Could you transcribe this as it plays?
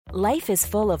Life is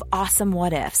full of awesome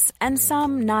what-ifs, and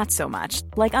some not so much,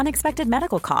 like unexpected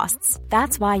medical costs.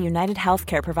 That's why United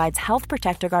Healthcare provides Health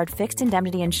Protector Guard fixed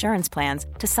indemnity insurance plans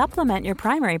to supplement your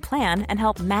primary plan and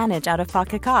help manage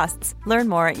out-of-pocket costs. Learn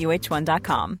more at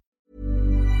uh1.com.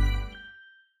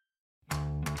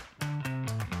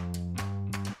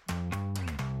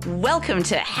 Welcome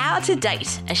to How to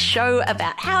Date, a show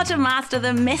about how to master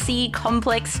the messy,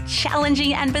 complex,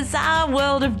 challenging and bizarre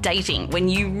world of dating when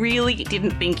you really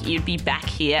didn't think you'd be back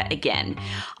here again.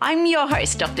 I'm your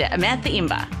host, Dr. Amantha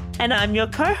Imber. And I'm your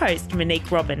co-host,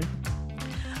 Monique Robin.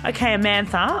 Okay,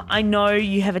 Amantha, I know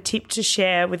you have a tip to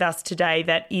share with us today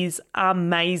that is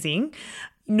amazing.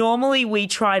 Normally, we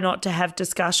try not to have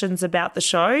discussions about the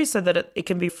show so that it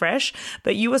can be fresh,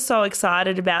 but you were so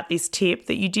excited about this tip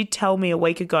that you did tell me a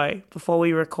week ago before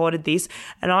we recorded this,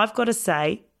 and I've got to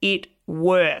say, it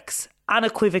works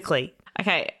unequivocally.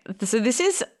 Okay, so this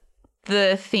is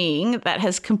the thing that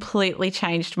has completely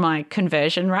changed my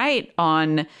conversion rate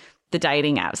on the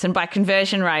dating apps. And by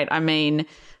conversion rate, I mean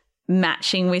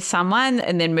matching with someone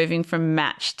and then moving from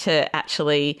match to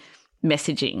actually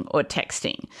messaging or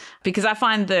texting, because I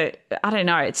find that, I don't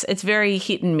know, it's very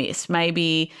hit and miss.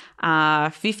 Maybe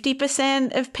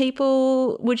 50% of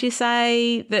people, would you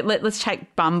say, that let's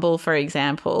take Bumble, for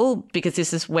example, because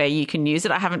this is where you can use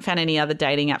it. I haven't found any other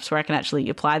dating apps where I can actually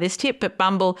apply this tip, but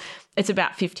Bumble, it's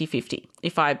about 50-50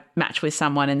 if I match with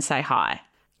someone and say hi.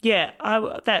 Yeah,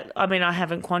 I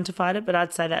haven't quantified it, but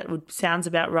I'd say that sounds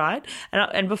about right.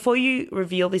 And before you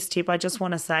reveal this tip, I just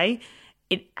want to say,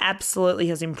 it absolutely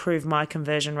has improved my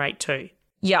conversion rate too.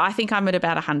 Yeah, I think I'm at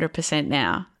about 100%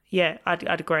 now. Yeah,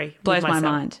 I'd agree. Blows my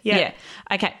mind. Yeah.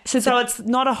 Okay. So it's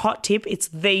not a hot tip, it's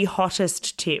the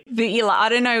hottest tip. I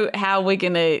don't know how we're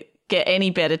going to get any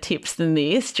better tips than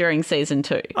this during season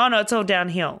 2. Oh, no, it's all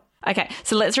downhill. Okay,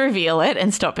 so let's reveal it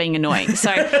and stop being annoying.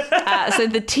 So so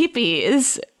the tip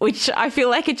is, which I feel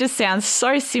like it just sounds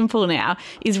so simple now,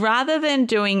 is rather than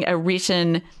doing a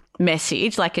written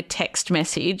message, like a text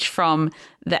message from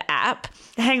the app.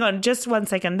 Hang on, just 1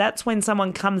 second. That's when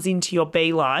someone comes into your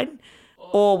beeline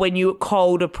or when you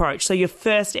cold approach. So your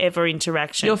first ever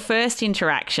interaction. Your first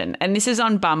interaction. And this is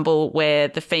on Bumble where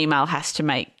the female has to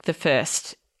make the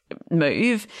first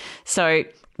move. So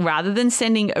rather than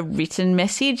sending a written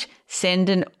message, send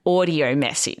an audio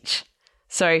message.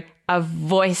 So a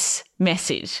voice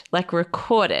message, like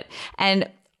record it. And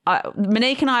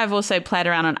Monique and I have also played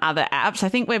around on other apps. I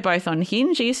think we're both on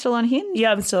Hinge. Are you still on Hinge?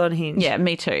 Yeah, I'm still on Hinge. Yeah,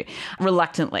 me too.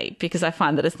 Reluctantly, because I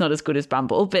find that it's not as good as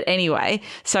Bumble. But anyway,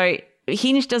 so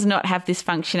Hinge does not have this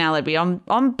functionality.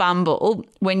 On Bumble,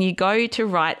 when you go to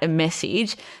write a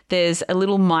message, there's a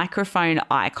little microphone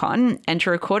icon. And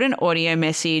to record an audio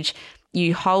message,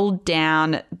 you hold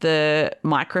down the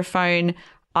microphone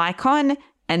icon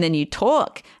and then you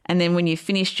talk, and then when you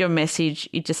finished your message,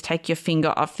 you just take your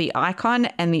finger off the icon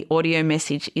and the audio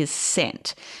message is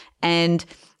sent. And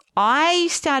I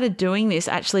started doing this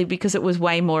actually because it was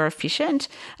way more efficient.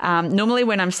 Normally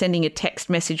when I'm sending a text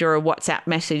message or a WhatsApp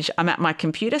message, I'm at my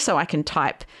computer so I can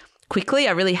type quickly.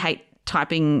 I really hate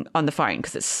typing on the phone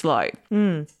because it's slow.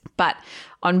 But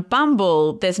on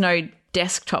Bumble, there's no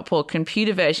desktop or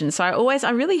computer version. So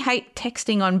I really hate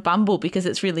texting on Bumble because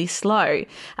it's really slow,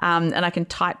 and I can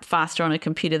type faster on a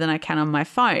computer than I can on my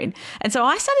phone. And so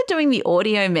I started doing the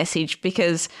audio message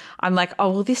because I'm like, oh,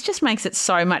 well, this just makes it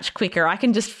so much quicker. I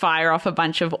can just fire off a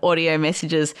bunch of audio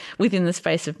messages within the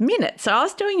space of minutes. So I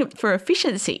was doing it for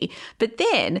efficiency. But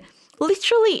then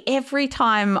literally every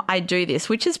time I do this,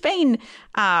 which has been,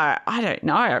 I don't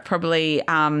know, probably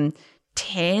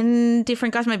 10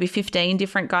 different guys, maybe 15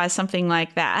 different guys, something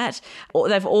like that.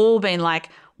 They've all been like,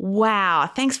 wow,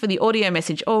 thanks for the audio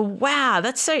message. Oh, wow,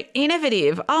 that's so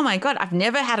innovative. Oh my God, I've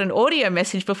never had an audio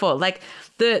message before. Like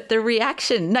the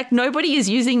reaction, like nobody is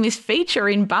using this feature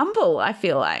in Bumble, I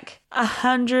feel like.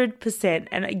 100%,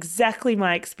 and exactly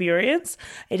my experience.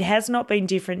 It has not been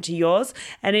different to yours,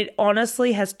 and it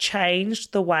honestly has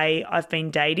changed the way I've been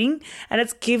dating, and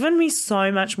it's given me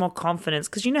so much more confidence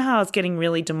because you know how I was getting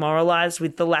really demoralized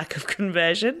with the lack of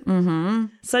conversion? Mm-hmm.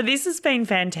 So this has been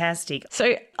fantastic.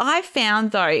 So I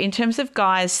found though, in terms of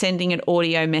guys sending an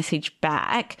audio message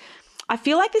back, I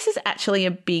feel like this is actually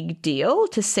a big deal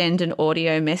to send an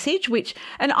audio message,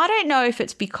 and I don't know if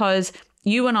it's because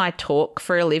you and I talk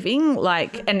for a living,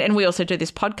 and we also do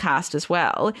this podcast as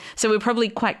well. So we're probably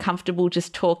quite comfortable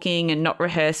just talking and not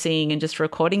rehearsing and just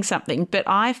recording something. But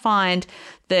I find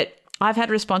that I've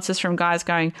had responses from guys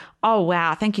going, oh,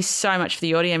 wow, thank you so much for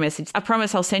the audio message. I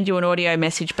promise I'll send you an audio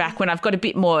message back when I've got a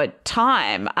bit more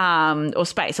time or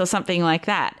space or something like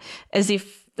that, as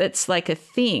if it's like a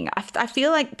thing. I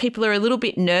feel like people are a little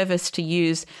bit nervous to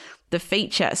use the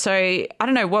feature. So I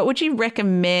don't know, what would you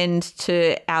recommend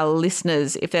to our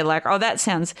listeners if they're like, oh, that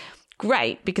sounds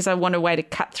great because I want a way to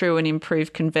cut through and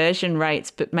improve conversion rates,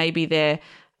 but maybe they're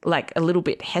like a little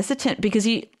bit hesitant because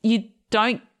you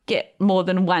don't get more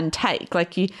than one take.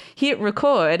 Like you hit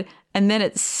record and then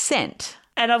it's sent.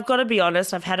 And I've got to be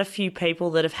honest, I've had a few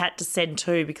people that have had to send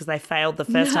two because they failed the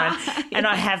first time, and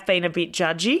I have been a bit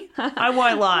judgy. I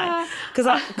won't lie.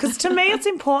 Because to me it's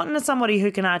important to somebody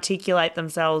who can articulate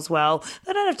themselves well.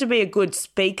 They don't have to be a good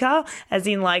speaker, as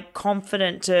in like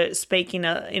confident to speak in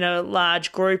a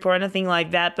large group or anything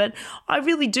like that, but I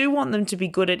really do want them to be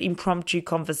good at impromptu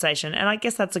conversation, and I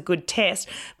guess that's a good test.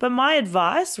 But my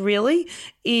advice really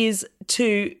is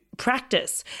to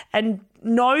practice and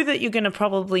know that you're going to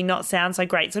probably not sound so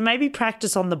great. So maybe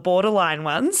practice on the borderline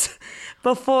ones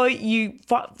before you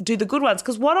do the good ones.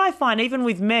 Because what I find, even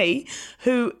with me,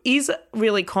 who is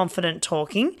really confident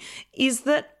talking, is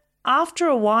that after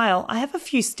a while, I have a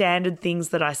few standard things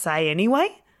that I say anyway.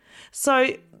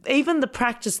 So even the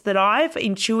practice that I've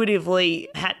intuitively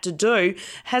had to do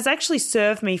has actually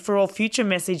served me for all future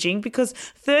messaging, because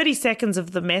 30 seconds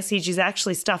of the message is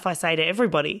actually stuff I say to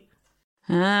everybody.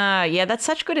 Ah, yeah, that's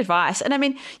such good advice. And I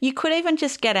mean, you could even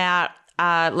just get out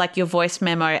like your voice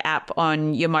memo app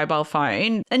on your mobile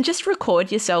phone and just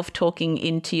record yourself talking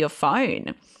into your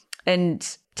phone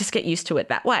and just get used to it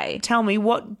that way. Tell me,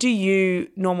 what do you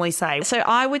normally say? So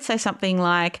I would say something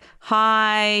like,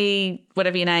 hi,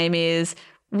 whatever your name is,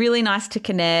 really nice to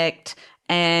connect.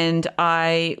 And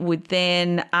I would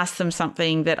then ask them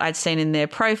something that I'd seen in their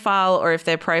profile, or if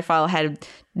their profile had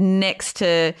next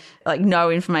to like no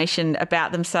information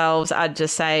about themselves, I'd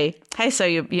just say, hey, so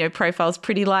your profile's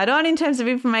pretty light on in terms of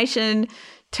information.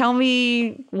 Tell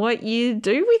me what you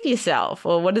do with yourself,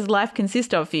 or what does life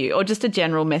consist of for you, or just a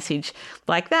general message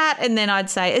like that. And then I'd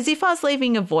say, as if I was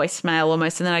leaving a voicemail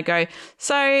almost, and then I go,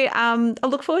 so I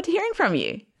look forward to hearing from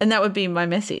you. And that would be my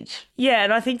message. Yeah,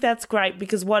 and I think that's great,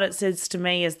 because what it says to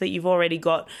me is that you've already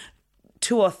got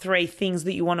 2 or 3 things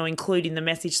that you want to include in the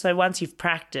message. So once you've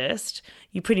practiced,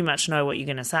 you pretty much know what you're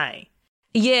going to say.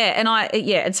 Yeah,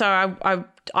 and so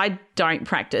I don't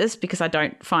practice because I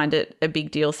don't find it a big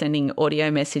deal sending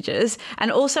audio messages.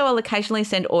 And also I'll occasionally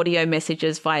send audio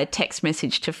messages via text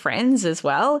message to friends as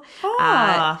well.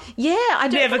 Yeah.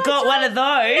 Have you ever got one of those? No,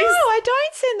 I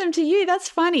don't send them to you. That's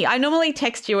funny. I normally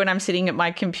text you when I'm sitting at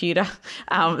my computer,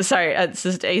 so it's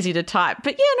just easy to type.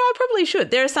 But yeah, no, I probably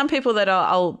should. There are some people that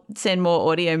I'll send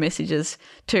more audio messages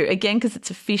to, again, because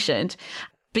it's efficient.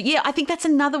 But yeah, I think that's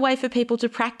another way for people to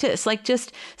practice. Like,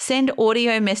 just send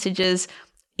audio messages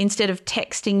instead of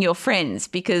texting your friends,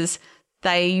 because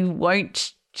they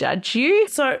won't judge you.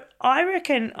 So I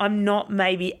reckon I'm not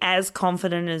maybe as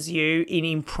confident as you in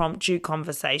impromptu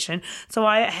conversation. So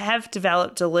I have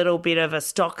developed a little bit of a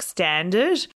stock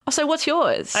standard. Oh, so what's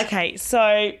yours? Okay,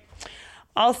 so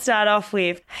I'll start off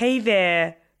with, hey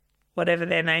there, whatever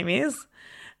their name is,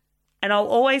 and I'll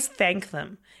always thank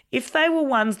them. If they were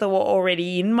ones that were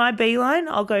already in my beeline,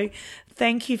 I'll go,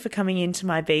 thank you for coming into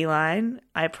my beeline.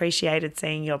 I appreciated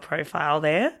seeing your profile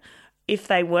there. If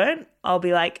they weren't, I'll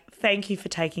be like, thank you for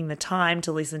taking the time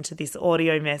to listen to this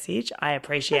audio message. I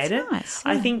appreciate it. Nice,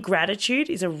 yeah. I think gratitude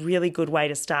is a really good way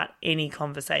to start any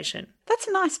conversation. That's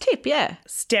a nice tip, yeah.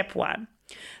 Step 1.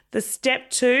 The step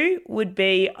 2 would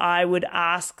be I would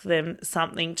ask them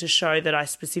something to show that I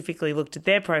specifically looked at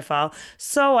their profile.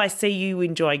 So I see you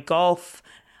enjoy golf,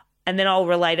 and then I'll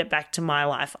relate it back to my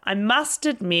life. I must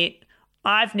admit,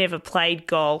 I've never played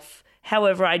golf.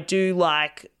 However, I do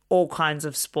like all kinds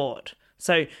of sport.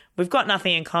 So we've got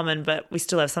nothing in common, but we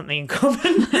still have something in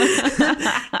common.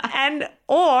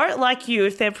 Or like you,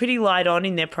 if they're pretty light on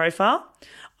in their profile,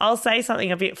 I'll say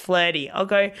something a bit flirty. I'll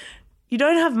go, you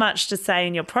don't have much to say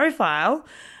in your profile,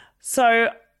 so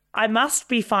I must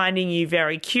be finding you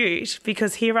very cute,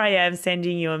 because here I am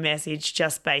sending you a message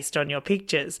just based on your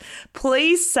pictures.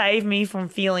 Please save me from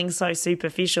feeling so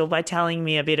superficial by telling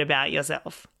me a bit about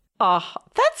yourself. Oh,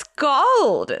 that's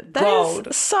gold. That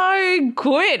is so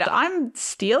good. I'm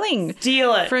steal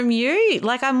it from you.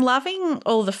 Like, I'm loving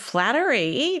all the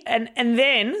flattery. And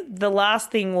then the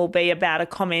last thing will be about a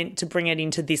comment to bring it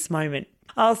into this moment.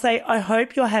 I'll say, I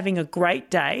hope you're having a great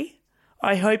day.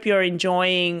 I hope you're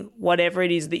enjoying whatever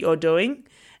it is that you're doing.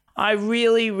 I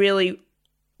really, really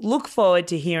look forward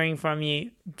to hearing from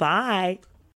you. Bye.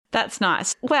 That's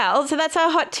nice. Well, so that's our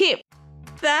hot tip.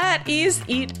 That is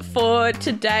it for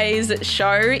today's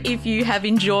show. If you have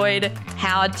enjoyed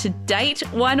How to Date,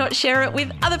 why not share it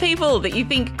with other people that you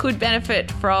think could benefit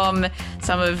from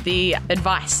some of the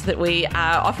advice that we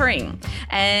are offering?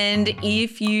 And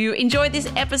if you enjoyed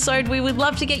this episode, we would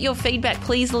love to get your feedback.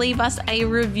 Please leave us a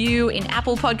review in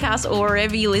Apple Podcasts or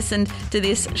wherever you listened to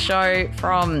this show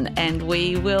from. And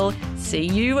we will see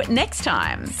you next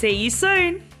time. See you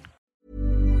soon.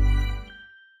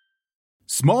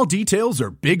 Small details are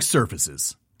big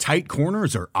surfaces. Tight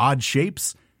corners are odd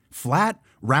shapes. Flat,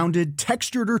 rounded,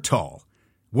 textured, or tall.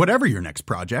 Whatever your next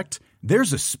project,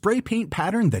 there's a spray paint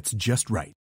pattern that's just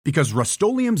right. Because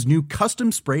Rust-Oleum's new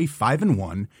Custom Spray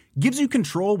 5-in-1 gives you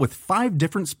control with 5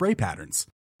 different spray patterns.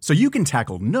 So you can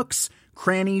tackle nooks,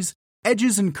 crannies,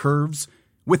 edges, and curves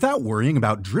without worrying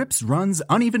about drips, runs,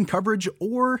 uneven coverage,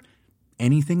 or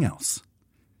anything else.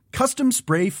 Custom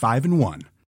Spray 5-in-1.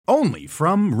 Only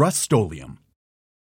from Rust-Oleum.